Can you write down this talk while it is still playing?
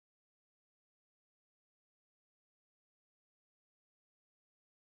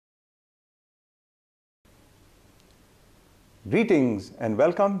Greetings and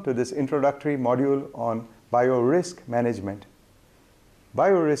welcome to this introductory module on biorisk management.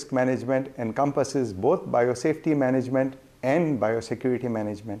 Biorisk management encompasses both biosafety management and biosecurity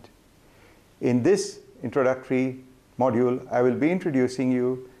management. In this introductory module, I will be introducing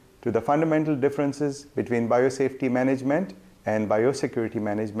you to the fundamental differences between biosafety management and biosecurity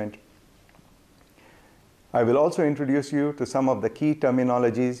management. I will also introduce you to some of the key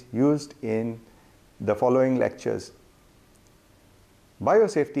terminologies used in the following lectures.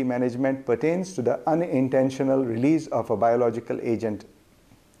 Biosafety management pertains to the unintentional release of a biological agent.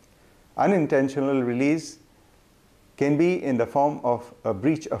 Unintentional release can be in the form of a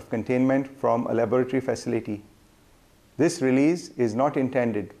breach of containment from a laboratory facility. This release is not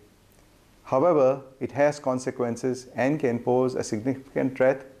intended. However, it has consequences and can pose a significant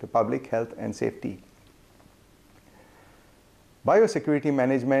threat to public health and safety. Biosecurity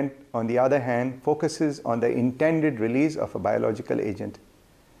management, on the other hand, focuses on the intended release of a biological agent.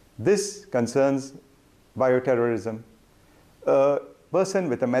 This concerns bioterrorism. A person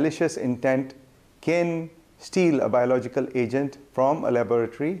with a malicious intent can steal a biological agent from a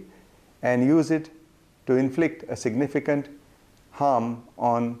laboratory and use it to inflict a significant harm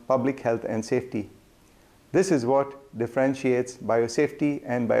on public health and safety. This is what differentiates biosafety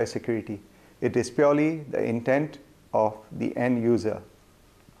and biosecurity. It is purely the intent of the end user.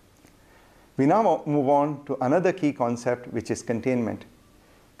 We now move on to another key concept, which is containment.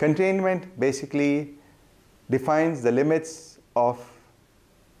 Containment basically defines the limits of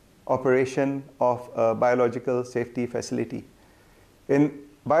operation of a biological safety facility. In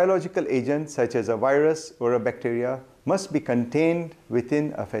biological agents such as a virus or a bacteria must be contained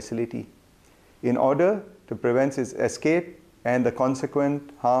within a facility in order to prevent its escape and the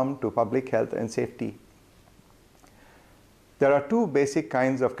consequent harm to public health and safety. There are two basic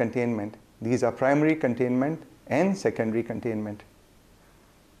kinds of containment. These are primary containment and secondary containment.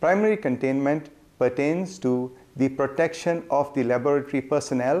 Primary containment pertains to the protection of the laboratory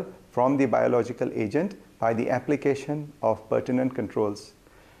personnel from the biological agent by the application of pertinent controls.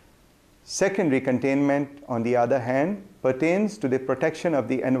 Secondary containment, on the other hand, pertains to the protection of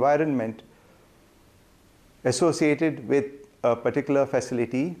the environment associated with a particular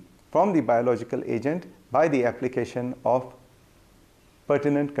facility from the biological agent by the application of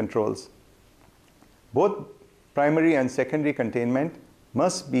pertinent controls. Both primary and secondary containment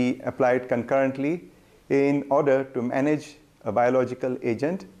must be applied concurrently in order to manage a biological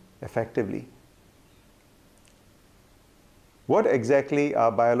agent effectively. What exactly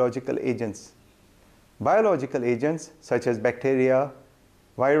are biological agents? Biological agents such as bacteria,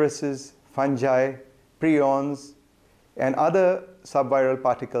 viruses, fungi, prions, and other subviral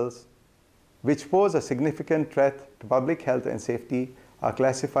particles which pose a significant threat to public health and safety are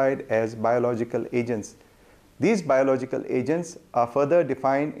classified as biological agents. These biological agents are further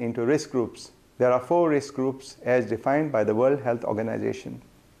defined into risk groups. There are 4 risk groups as defined by the World Health Organization.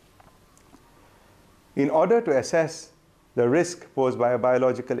 In order to assess the risk posed by a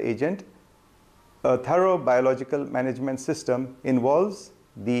biological agent, a thorough biological management system involves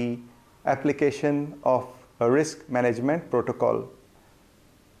the application of a risk management protocol.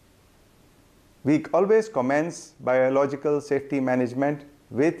 We always commence biological safety management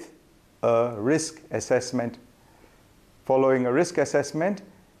with a risk assessment. Following a risk assessment,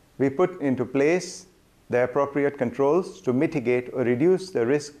 we put into place the appropriate controls to mitigate or reduce the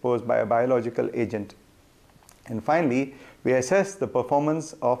risk posed by a biological agent. And finally, we assess the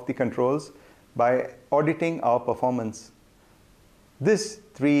performance of the controls by auditing our performance. These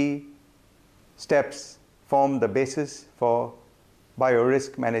 3 steps form the basis for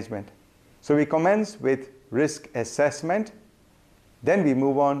biorisk management. So we commence with risk assessment, then we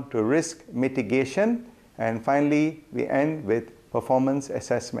move on to risk mitigation, and finally we end with performance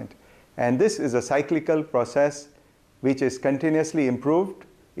assessment. And this is a cyclical process which is continuously improved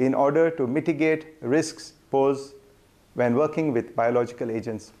in order to mitigate risks posed when working with biological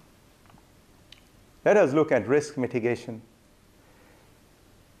agents. Let us look at risk mitigation,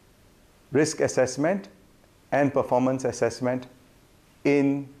 risk assessment, and performance assessment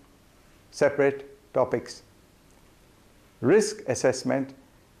in separate topics. Risk assessment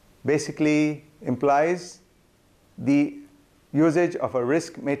basically implies the usage of a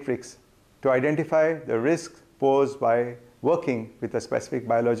risk matrix to identify the risks posed by working with a specific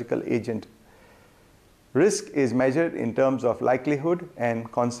biological agent. Risk is measured in terms of likelihood and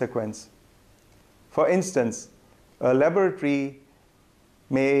consequence. For instance, a laboratory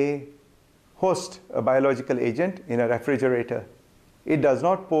may host a biological agent in a refrigerator. It does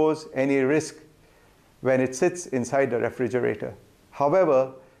not pose any risk when it sits inside the refrigerator.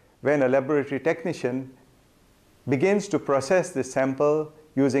 However, when a laboratory technician begins to process this sample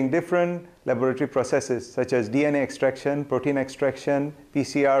using different laboratory processes such as DNA extraction, protein extraction,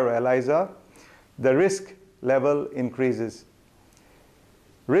 PCR or ELISA, the risk level increases.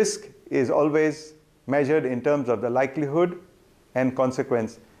 Risk is always measured in terms of the likelihood and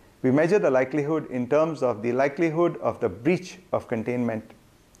consequence. We measure the likelihood in terms of the likelihood of the breach of containment.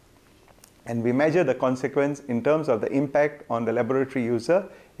 And we measure the consequence in terms of the impact on the laboratory user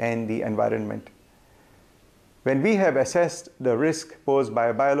and the environment. When we have assessed the risk posed by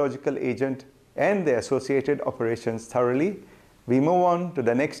a biological agent and the associated operations thoroughly, we move on to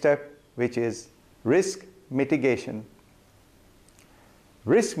the next step, which is risk mitigation.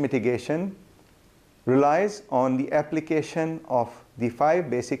 Risk mitigation relies on the application of the 5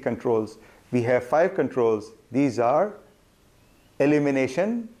 basic controls. We have 5 controls. These are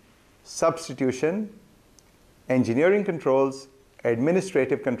elimination, substitution, engineering controls,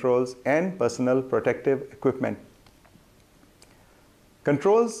 administrative controls, and personal protective equipment.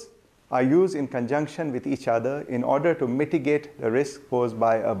 Controls are used in conjunction with each other in order to mitigate the risk posed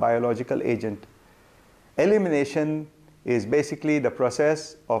by a biological agent. Elimination is basically the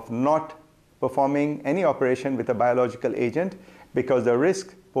process of not performing any operation with a biological agent because the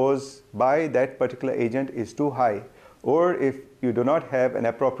risk posed by that particular agent is too high, or if you do not have an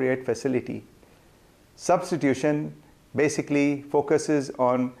appropriate facility. Substitution basically focuses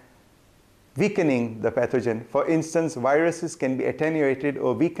on weakening the pathogen. For instance, viruses can be attenuated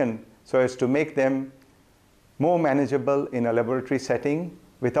or weakened so as to make them more manageable in a laboratory setting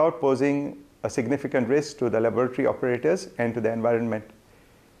without posing a significant risk to the laboratory operators and to the environment.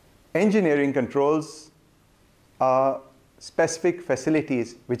 Engineering controls are specific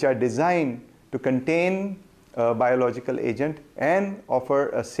facilities which are designed to contain a biological agent and offer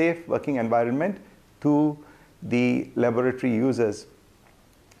a safe working environment to the laboratory users.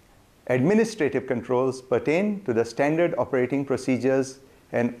 Administrative controls pertain to the standard operating procedures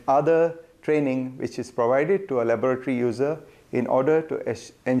and other training which is provided to a laboratory user in order to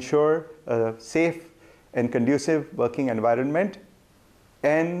ensure a safe and conducive working environment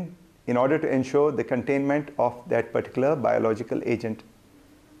and in order to ensure the containment of that particular biological agent.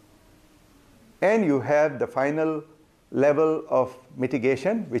 And you have the final level of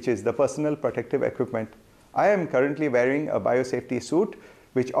mitigation, which is the personal protective equipment. I am currently wearing a biosafety suit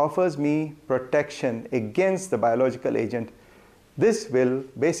which offers me protection against the biological agent. This will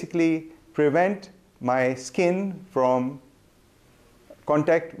basically prevent my skin from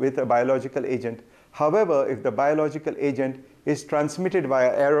contact with a biological agent. However, if the biological agent is transmitted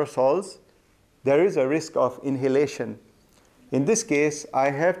via aerosols, there is a risk of inhalation. In this case, I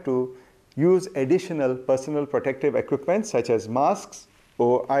have to use additional personal protective equipment such as masks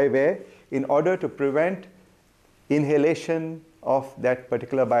or eyewear in order to prevent inhalation of that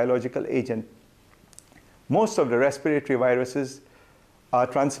particular biological agent. Most of the respiratory viruses are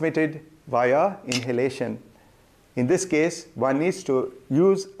transmitted via inhalation. In this case, one needs to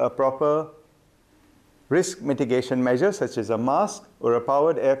use a proper risk mitigation measure such as a mask or a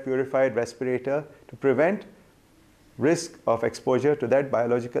powered air purified respirator to prevent risk of exposure to that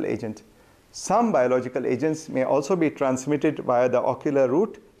biological agent. Some biological agents may also be transmitted via the ocular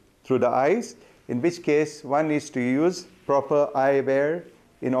route through the eyes, in which case one needs to use proper eyewear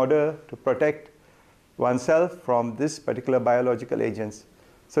in order to protect oneself from this particular biological agents.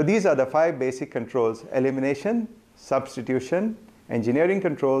 So these are the 5 basic controls: elimination, substitution, engineering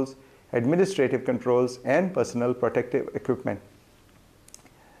controls, administrative controls, and personal protective equipment.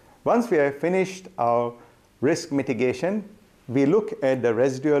 Once we have finished our risk mitigation, we look at the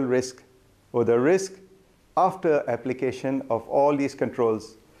residual risk, or the risk after application of all these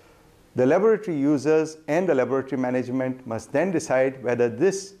controls. The laboratory users and the laboratory management must then decide whether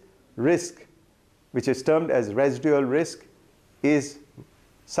this risk, which is termed as residual risk, is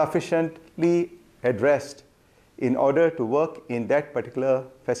sufficiently addressed in order to work in that particular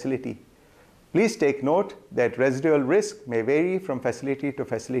facility. Please take note that residual risk may vary from facility to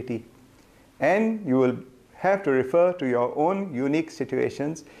facility, and you will have to refer to your own unique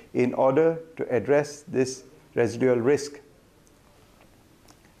situations in order to address this residual risk.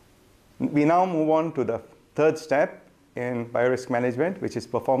 We now move on to the 3rd step in biorisk management, which is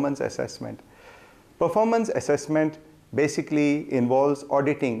performance assessment. Performance assessment basically involves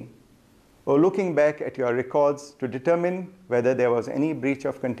auditing or looking back at your records to determine whether there was any breach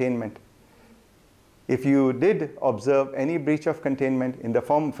of containment. If you did observe any breach of containment in the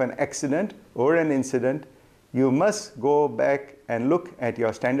form of an accident or an incident, you must go back and look at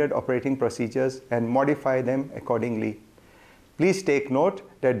your standard operating procedures and modify them accordingly. Please take note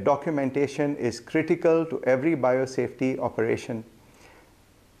that documentation is critical to every biosafety operation.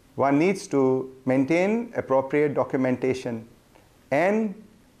 one needs to maintain appropriate documentation, and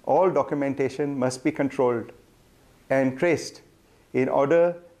all documentation must be controlled and traced in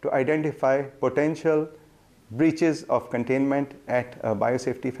order to identify potential breaches of containment at a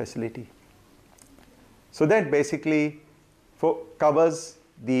biosafety facility. So that basically covers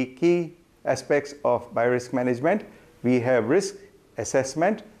the key aspects of biorisk management. We have risk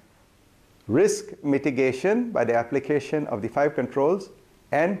assessment, risk mitigation by the application of the 5 controls,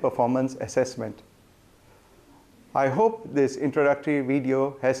 and performance assessment. I hope this introductory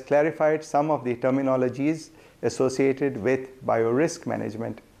video has clarified some of the terminologies associated with biorisk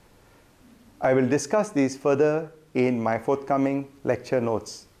management. I will discuss these further in my forthcoming lecture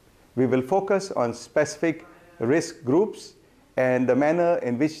notes. We will focus on specific risk groups and the manner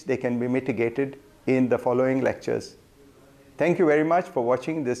in which they can be mitigated in the following lectures. Thank you very much for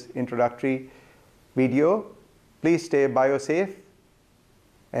watching this introductory video. Please stay biosafe,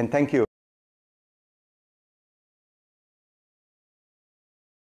 and thank you.